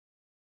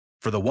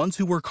For the ones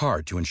who work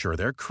hard to ensure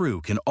their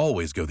crew can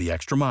always go the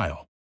extra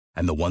mile,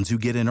 and the ones who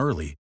get in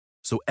early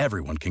so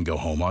everyone can go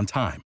home on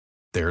time,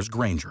 there's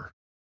Grainger,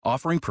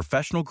 offering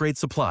professional-grade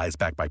supplies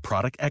backed by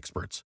product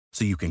experts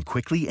so you can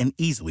quickly and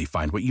easily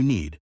find what you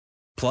need.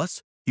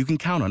 Plus, you can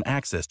count on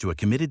access to a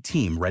committed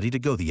team ready to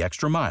go the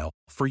extra mile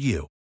for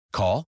you.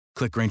 Call,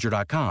 click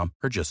Grainger.com,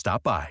 or just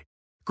stop by.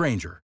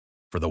 Grainger,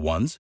 for the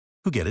ones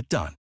who get it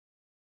done.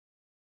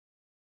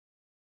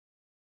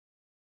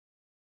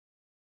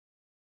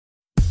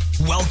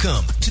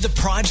 Welcome to the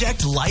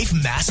Project Life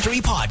Mastery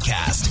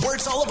Podcast, where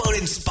it's all about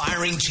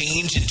inspiring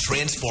change and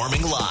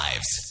transforming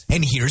lives.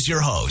 And here's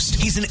your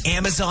host. He's an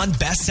Amazon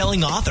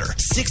best-selling author,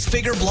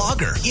 six-figure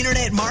blogger,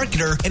 internet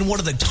marketer, and one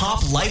of the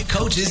top life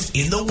coaches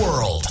in the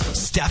world,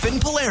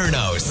 Stefan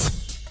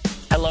Palernos.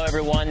 Hello,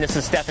 everyone. This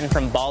is Stefan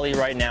from Bali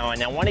right now,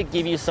 and I want to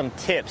give you some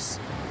tips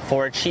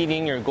for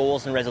achieving your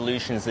goals and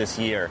resolutions this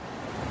year.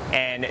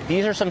 And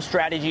these are some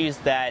strategies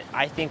that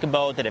I think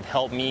about that have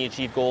helped me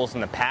achieve goals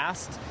in the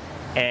past.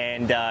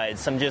 And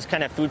some just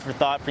kind of food for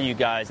thought for you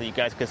guys that you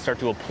guys could start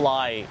to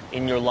apply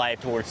in your life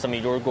towards some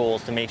of your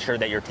goals to make sure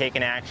that you're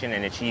taking action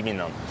and achieving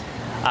them.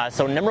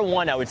 So number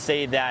one, I would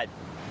say that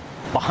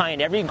behind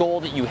every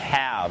goal that you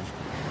have,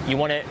 you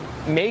want to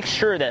make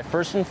sure that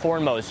first and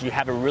foremost, you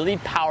have a really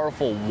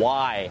powerful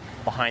why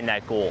behind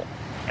that goal.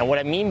 And what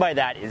I mean by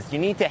that is you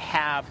need to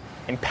have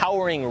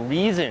empowering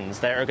reasons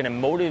that are going to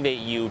motivate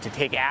you to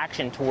take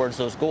action towards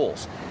those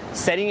goals.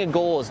 Setting a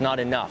goal is not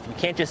enough. You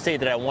can't just say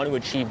that I want to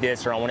achieve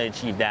this or I want to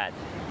achieve that.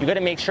 You got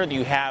to make sure that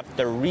you have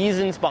the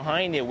reasons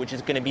behind it, which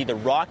is going to be the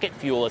rocket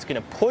fuel that's going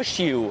to push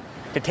you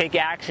to take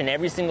action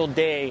every single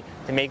day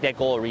to make that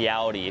goal a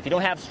reality. If you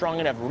don't have strong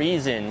enough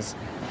reasons,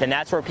 then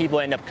that's where people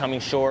end up coming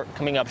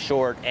up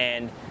short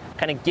and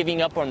kind of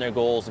giving up on their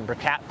goals and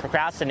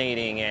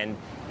procrastinating and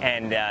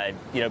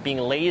being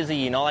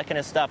lazy and all that kind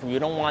of stuff. You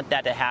don't want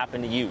that to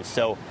happen to you.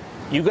 So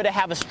you got to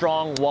have a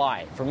strong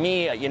why. For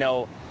me,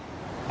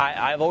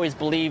 I've always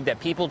believed that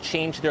people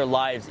change their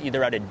lives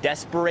either out of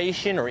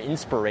desperation or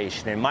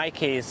inspiration. In my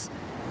case,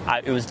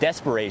 it was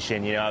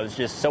desperation. I was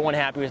just so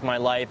unhappy with my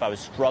life. I was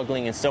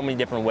struggling in so many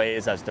different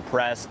ways. I was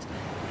depressed.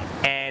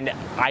 And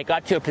I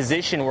got to a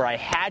position where I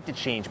had to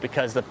change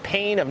because the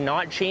pain of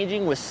not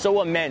changing was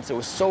so immense. It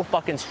was so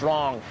fucking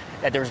strong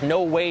that there's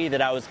no way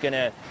that I was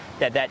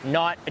that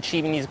not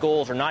achieving these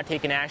goals or not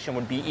taking action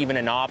would be even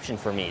an option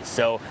for me.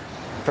 So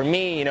for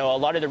me, a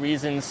lot of the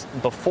reasons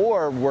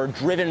before were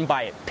driven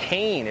by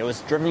pain. It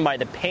was driven by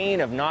the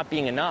pain of not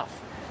being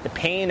enough, the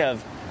pain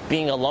of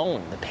being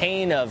alone, the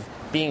pain of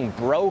being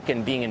broke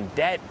and being in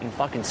debt and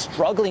fucking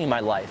struggling in my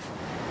life.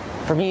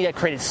 For me, that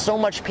created so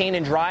much pain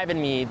and drive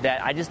in me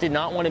that I just did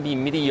not want to be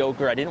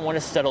mediocre. I didn't want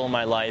to settle in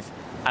my life.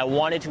 I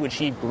wanted to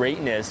achieve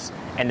greatness,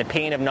 and the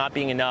pain of not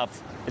being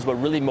enough is what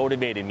really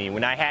motivated me.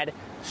 When I had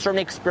certain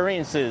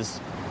experiences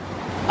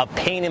of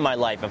pain in my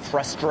life, of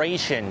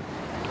frustration,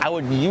 I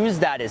would use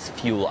that as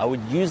fuel. I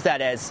would use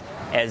that as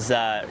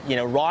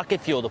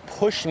rocket fuel to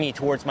push me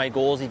towards my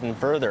goals even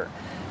further.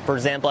 For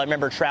example, I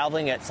remember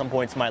traveling at some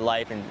points in my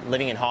life and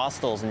living in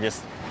hostels, and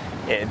just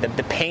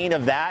the pain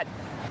of that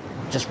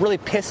just really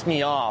pissed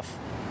me off.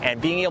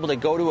 And being able to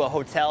go to a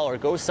hotel or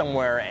go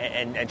somewhere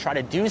and try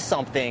to do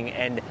something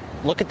and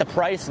look at the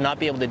price and not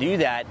be able to do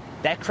that,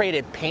 that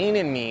created pain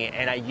in me,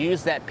 and I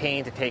used that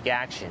pain to take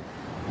action.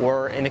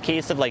 Or in the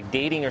case of like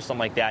dating or something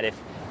like that,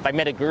 if I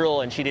met a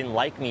girl and she didn't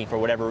like me for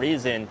whatever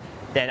reason,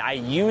 then I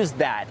used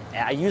that.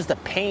 I used the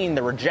pain,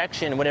 the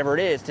rejection, whatever it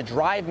is, to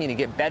drive me to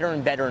get better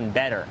and better and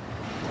better.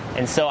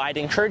 And so I'd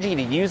encourage you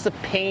to use the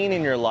pain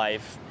in your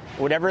life,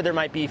 whatever there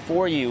might be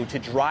for you, to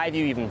drive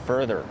you even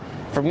further.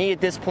 For me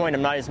at this point,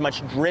 I'm not as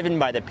much driven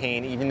by the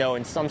pain, even though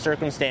in some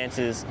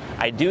circumstances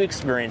I do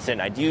experience it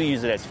and I do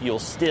use it as fuel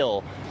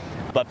still.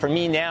 But for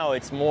me now,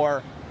 it's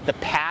more the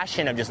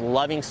passion of just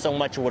loving so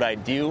much of what I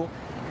do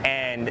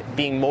and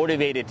being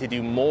motivated to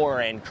do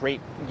more and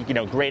create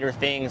greater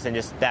things, and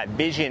just that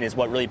vision is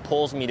what really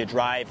pulls me to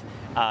drive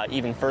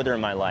even further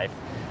in my life.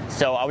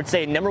 So I would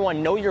say, number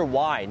one, know your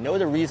why. Know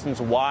the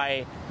reasons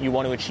why you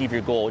want to achieve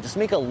your goal. Just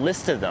make a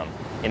list of them.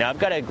 I've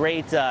got a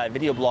great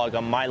video blog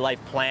on my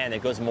life plan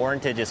that goes more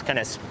into just kind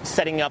of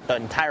setting up the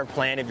entire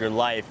plan of your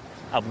life,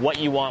 of what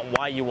you want,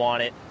 why you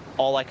want it,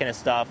 all that kind of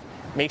stuff.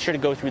 Make sure to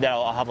go through that.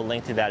 I'll have a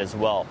link to that as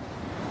well.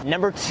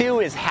 Number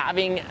two is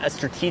having a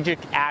strategic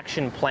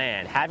action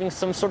plan, having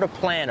some sort of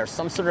plan or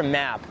some sort of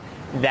map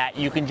that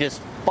you can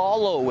just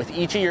follow with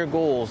each of your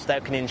goals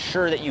that can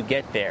ensure that you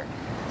get there.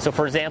 So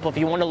for example, if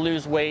you want to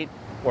lose weight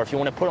or if you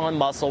want to put on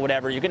muscle,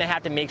 whatever, you're going to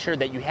have to make sure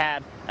that you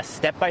have a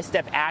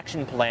step-by-step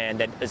action plan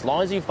that as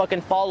long as you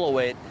fucking follow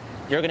it,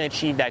 you're going to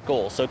achieve that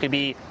goal. So it could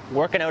be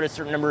working out a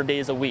certain number of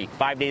days a week,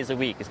 5 days a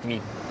week. It could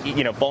be,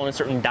 following a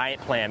certain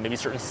diet plan, maybe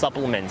certain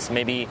supplements,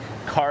 maybe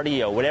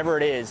cardio, whatever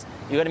it is.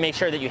 You got to make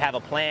sure that you have a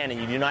plan and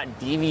you do not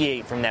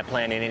deviate from that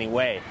plan in any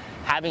way.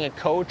 Having a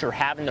coach or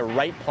having the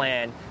right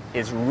plan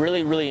is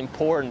really, really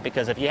important,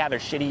 because if you have a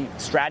shitty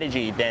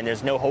strategy, then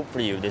there's no hope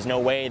for you. There's no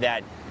way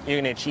that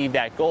you're going to achieve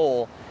that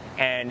goal.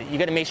 And you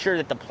got to make sure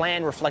that the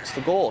plan reflects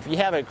the goal. If you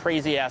have a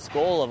crazy ass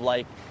goal of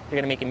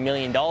you're going to make $1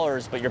 million,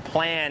 but your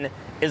plan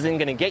isn't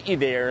going to get you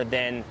there,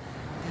 then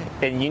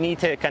you need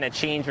to kind of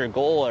change your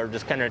goal or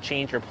just kind of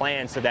change your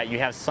plan so that you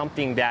have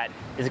something that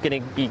is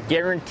going to be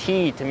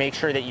guaranteed to make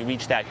sure that you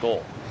reach that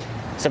goal.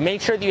 So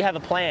make sure that you have a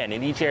plan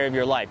in each area of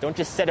your life. Don't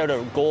just set out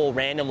a goal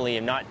randomly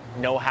and not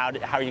know how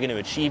you're going to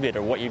achieve it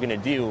or what you're going to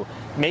do.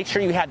 Make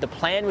sure you have the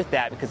plan with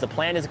that, because the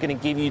plan is going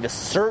to give you the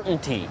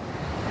certainty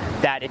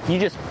that if you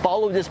just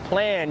follow this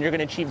plan, you're going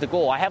to achieve the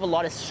goal. I have a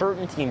lot of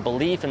certainty and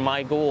belief in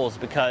my goals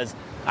because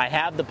I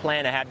have the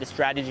plan, I have the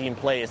strategy in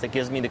place that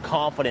gives me the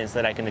confidence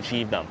that I can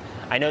achieve them.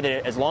 I know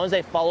that as long as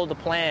I follow the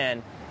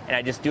plan and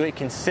I just do it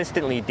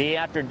consistently day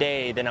after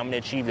day, then I'm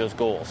going to achieve those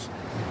goals.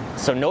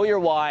 So know your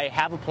why,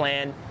 have a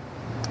plan.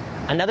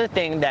 Another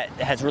thing that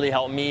has really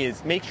helped me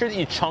is make sure that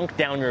you chunk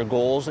down your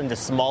goals into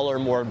smaller,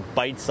 more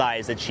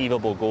bite-sized,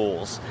 achievable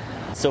goals.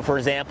 So for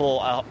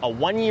example, a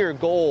 1-year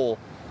goal,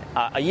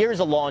 a year is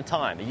a long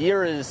time. A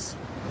year is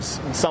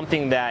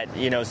something that,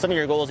 some of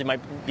your goals you might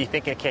be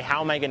thinking, okay,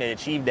 how am I going to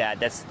achieve that?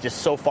 That's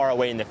just so far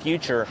away in the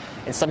future.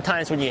 And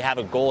sometimes when you have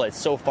a goal that's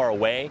so far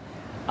away,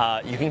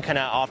 you can kind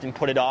of often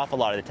put it off a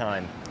lot of the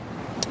time.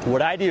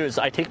 What I do is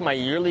I take my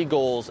yearly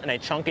goals and I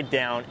chunk it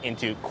down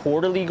into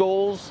quarterly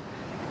goals,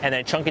 and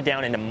then chunk it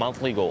down into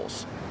monthly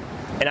goals.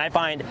 And I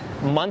find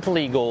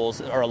monthly goals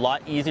are a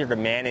lot easier to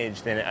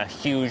manage than a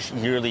huge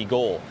yearly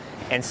goal.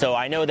 And so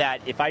I know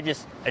that if I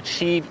just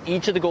achieve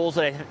each of the goals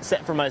that I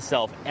set for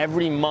myself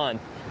every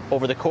month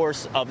over the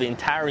course of the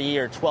entire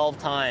year 12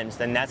 times,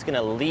 then that's going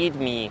to lead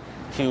me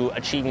to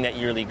achieving that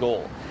yearly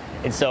goal.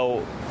 And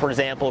so, for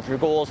example, if your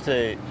goal is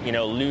to,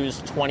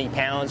 lose 20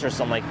 pounds or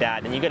something like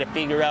that, then you got to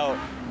figure out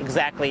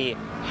exactly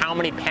how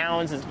many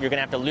pounds you're going to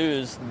have to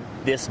lose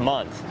this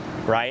month,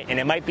 right? And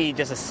it might be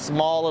just a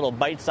small little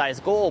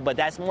bite-sized goal, but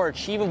that's more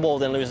achievable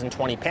than losing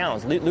 20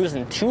 pounds.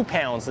 Losing 2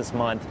 pounds this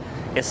month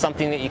is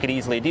something that you could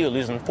easily do.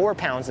 Losing 4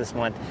 pounds this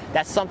month,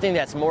 that's something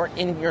that's more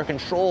in your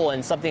control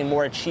and something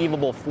more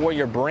achievable for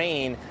your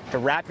brain to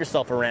wrap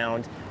yourself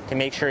around to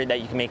make sure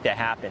that you can make that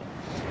happen.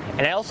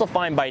 And I also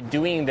find by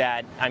doing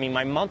that,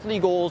 my monthly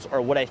goals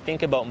are what I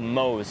think about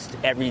most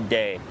every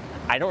day.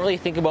 I don't really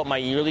think about my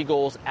yearly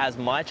goals as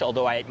much,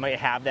 although I might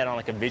have that on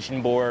like a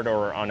vision board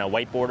or on a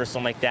whiteboard or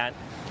something like that.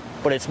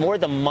 But it's more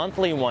the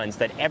monthly ones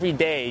that every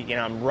day,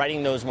 I'm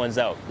writing those ones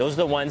out. Those are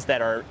the ones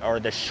that are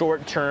the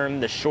short term,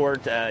 the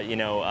short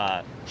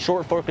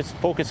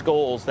focus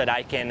goals that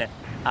I can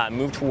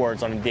move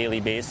towards on a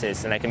daily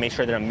basis, and I can make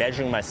sure that I'm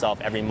measuring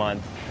myself every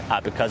month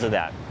because of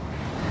that.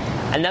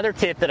 Another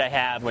tip that I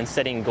have when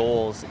setting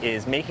goals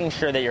is making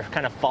sure that you're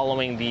kind of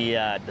following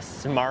the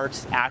SMART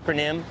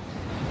acronym.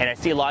 And I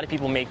see a lot of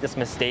people make this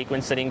mistake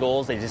when setting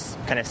goals. They just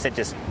kind of set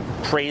just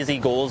crazy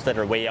goals that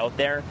are way out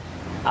there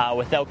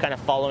without kind of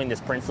following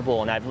this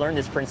principle. And I've learned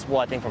this principle,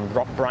 I think, from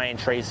Brian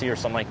Tracy or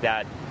something like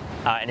that,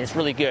 and it's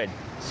really good.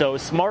 So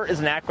SMART is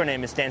an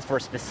acronym. It stands for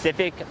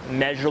specific,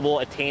 measurable,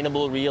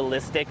 attainable,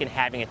 realistic, and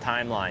having a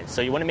timeline.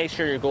 So you want to make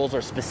sure your goals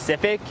are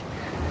specific.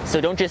 So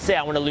don't just say,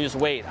 I want to lose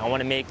weight. I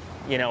want to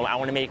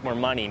make more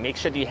money. Make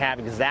sure that you have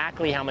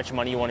exactly how much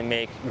money you want to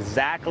make,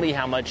 exactly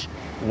how much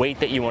weight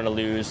that you want to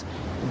lose,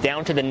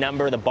 down to the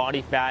number, the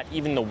body fat,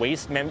 even the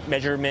waist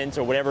measurements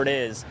or whatever it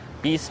is.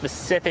 Be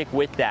specific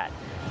with that.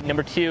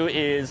 Number 2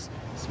 is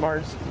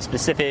SMART,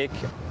 specific,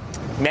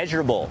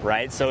 measurable,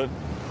 right? So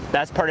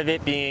that's part of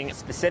it being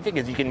specific,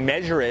 is you can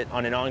measure it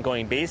on an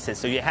ongoing basis.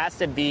 So it has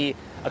to be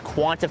a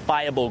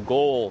quantifiable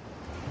goal,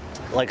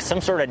 like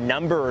some sort of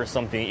number or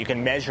something that you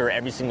can measure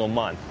every single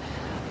month.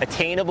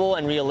 Attainable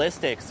and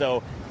realistic.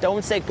 So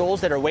don't set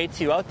goals that are way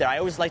too out there. I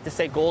always like to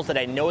set goals that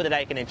I know that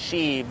I can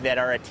achieve, that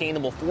are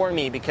attainable for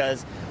me,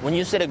 because when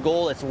you set a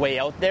goal that's way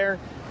out there,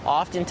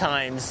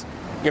 oftentimes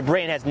your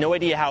brain has no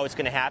idea how it's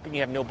going to happen.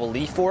 You have no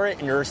belief for it,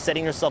 and you're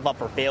setting yourself up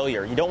for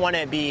failure. You don't want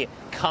to be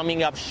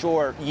coming up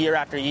short year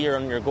after year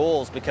on your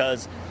goals,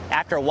 because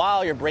after a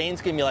while your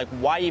brain's going to be like,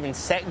 why even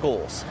set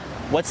goals?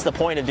 What's the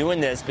point of doing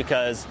this?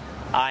 Because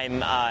I'm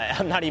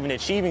not even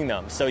achieving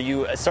them. So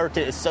you start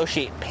to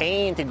associate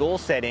pain to goal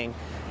setting,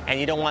 and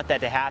you don't want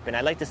that to happen.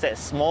 I like to set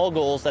small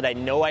goals that I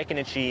know I can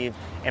achieve,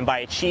 and by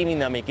achieving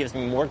them, it gives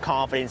me more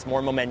confidence,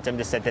 more momentum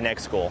to set the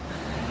next goal.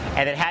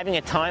 And then having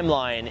a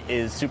timeline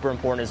is super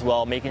important as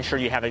well, making sure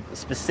you have a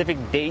specific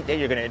date that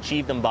you're going to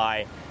achieve them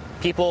by.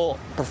 People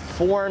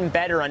perform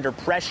better under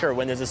pressure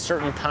when there's a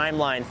certain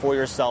timeline for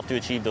yourself to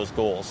achieve those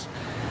goals.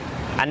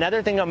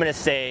 Another thing I'm going to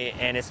say,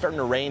 and it's starting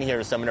to rain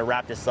here, so I'm going to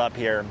wrap this up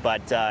here,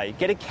 but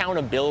get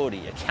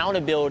accountability.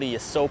 Accountability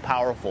is so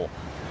powerful.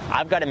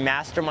 I've got a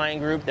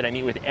mastermind group that I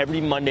meet with every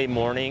Monday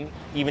morning.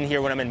 Even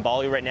here when I'm in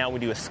Bali right now, we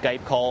do a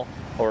Skype call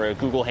or a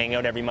Google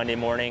Hangout every Monday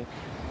morning.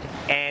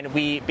 And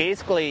we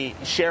basically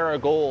share our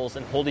goals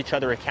and hold each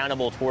other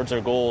accountable towards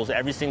our goals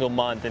every single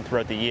month and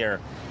throughout the year.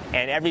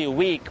 And every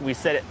week we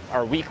set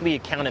our weekly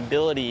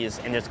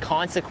accountabilities, and there's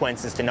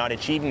consequences to not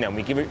achieving them.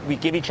 We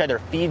give each other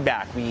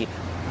feedback. We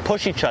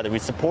push each other. We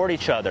support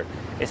each other.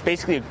 It's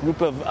basically a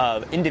group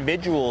of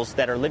individuals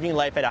that are living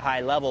life at a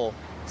high level,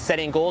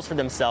 setting goals for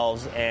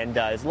themselves, and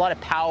there's a lot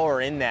of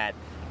power in that.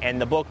 And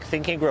the book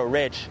Think and Grow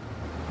Rich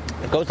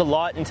It goes a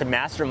lot into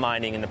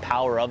masterminding and the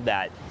power of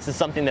that. This is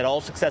something that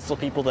all successful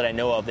people that I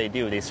know of, they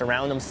do. They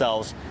surround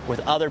themselves with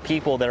other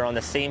people that are on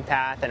the same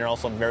path and are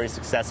also very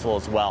successful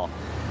as well.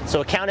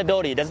 So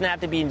accountability, it doesn't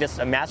have to be just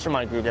a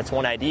mastermind group. That's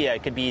one idea.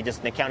 It could be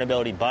just an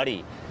accountability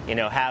buddy.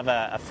 Have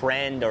a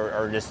friend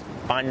or just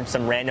find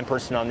some random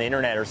person on the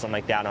internet or something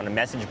like that on a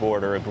message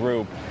board or a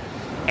group.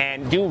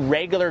 And do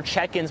regular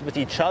check-ins with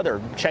each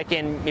other. Check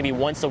in maybe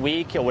once a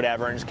week or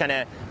whatever and just kind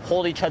of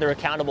hold each other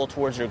accountable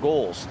towards your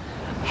goals.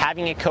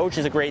 Having a coach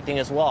is a great thing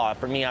as well.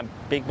 For me, I'm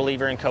a big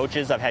believer in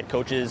coaches. I've had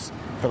coaches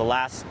for the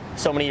last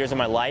so many years of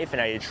my life,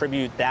 and I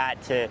attribute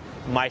that to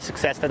my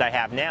success that I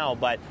have now.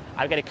 But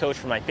I've got a coach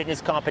for my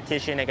fitness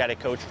competition. I got a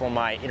coach for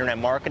my internet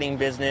marketing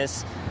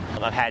business.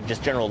 I've had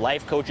just general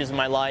life coaches in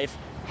my life.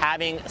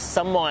 Having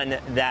someone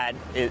that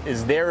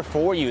is there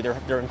for you,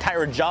 their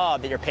entire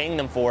job that you're paying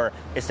them for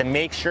is to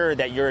make sure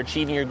that you're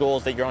achieving your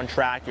goals, that you're on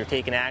track, you're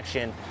taking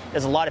action.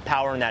 There's a lot of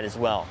power in that as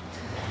well.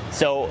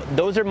 So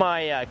those are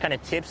my kind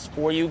of tips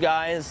for you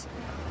guys,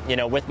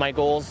 with my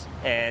goals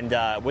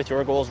and with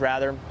your goals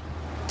rather.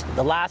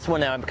 The last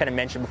one that I've kind of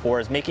mentioned before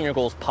is making your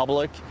goals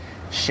public,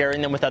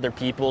 sharing them with other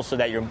people so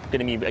that you're going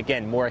to be,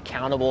 again, more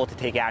accountable to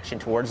take action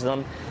towards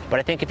them. But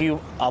I think if you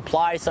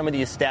apply some of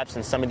these steps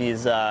and some of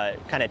these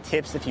kind of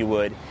tips, if you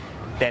would,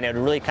 then it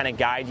would really kind of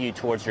guide you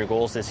towards your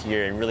goals this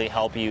year and really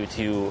help you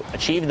to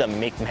achieve them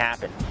and make them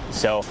happen.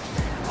 So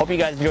hope you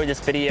guys enjoyed this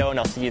video, and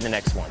I'll see you in the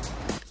next one.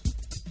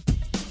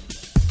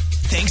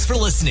 Thanks for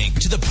listening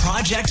to the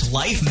Project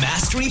Life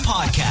Mastery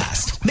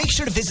Podcast. Make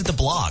sure to visit the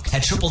blog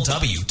at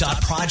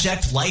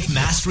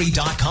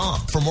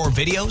www.projectlifemastery.com for more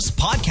videos,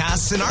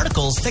 podcasts, and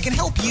articles that can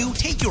help you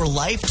take your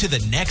life to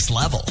the next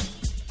level.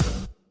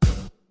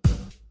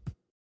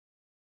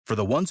 For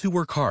the ones who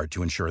work hard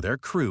to ensure their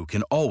crew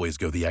can always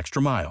go the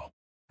extra mile,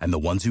 and the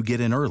ones who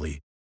get in early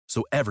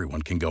so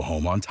everyone can go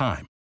home on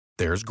time,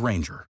 there's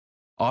Grainger,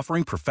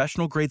 offering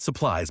professional-grade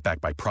supplies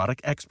backed by product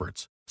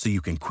experts so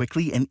you can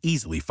quickly and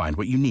easily find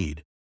what you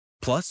need.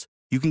 Plus,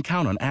 you can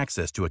count on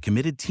access to a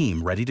committed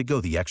team ready to go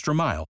the extra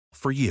mile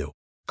for you.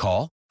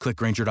 Call, click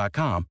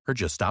Grainger.com, or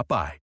just stop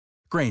by.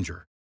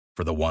 Grainger,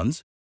 for the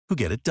ones who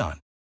get it done.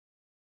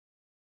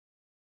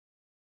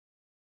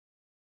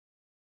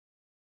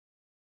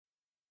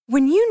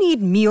 When you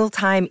need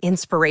mealtime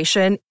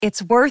inspiration,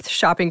 it's worth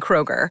shopping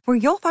Kroger, where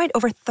you'll find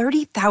over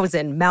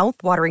 30,000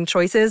 mouth-watering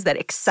choices that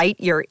excite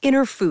your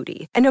inner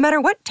foodie. And no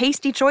matter what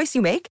tasty choice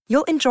you make,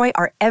 you'll enjoy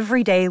our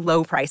everyday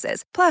low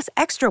prices, plus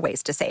extra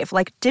ways to save,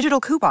 like digital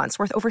coupons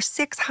worth over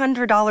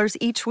 $600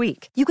 each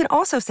week. You can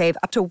also save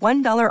up to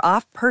 $1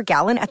 off per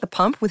gallon at the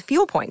pump with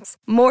fuel points.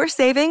 More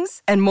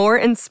savings and more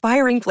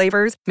inspiring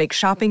flavors make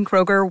shopping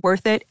Kroger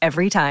worth it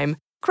every time.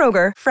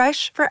 Kroger,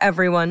 fresh for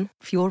everyone.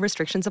 Fuel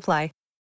restrictions apply.